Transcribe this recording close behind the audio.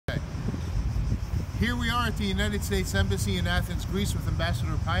Here we are at the United States Embassy in Athens, Greece with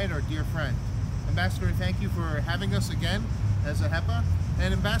Ambassador Pyatt, our dear friend. Ambassador, thank you for having us again as AHEPA.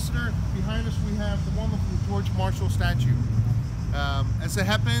 And Ambassador, behind us we have the wonderful George Marshall statue. As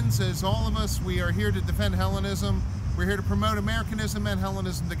AHEPans, as all of us, we are here to defend Hellenism. We're here to promote Americanism and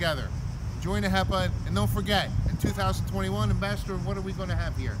Hellenism together. Join AHEPA, and don't forget, in 2021, Ambassador, what are we going to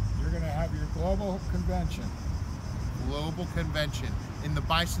have here? You're going to have your global convention. Global convention in the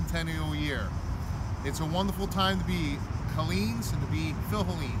bicentennial year. It's a wonderful time to be Hellenes and to be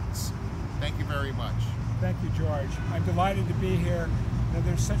Philhellenes. Thank you very much. Thank you, George. I'm delighted to be here. You know,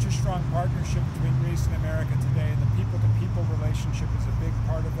 there's such a strong partnership between Greece and America today, and the people-to-people relationship is a big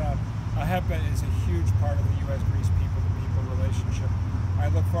part of that. AHEPA is a huge part of the U.S.-Greece people-to-people relationship. I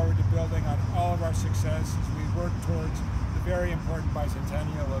look forward to building on all of our success as we work towards the very important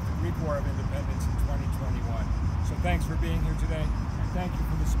bicentennial of the Greek War of Independence in 2021. So thanks for being here today, and thank you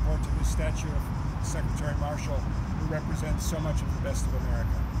for the support to this statue of Secretary Marshall, who represents so much of the best of America.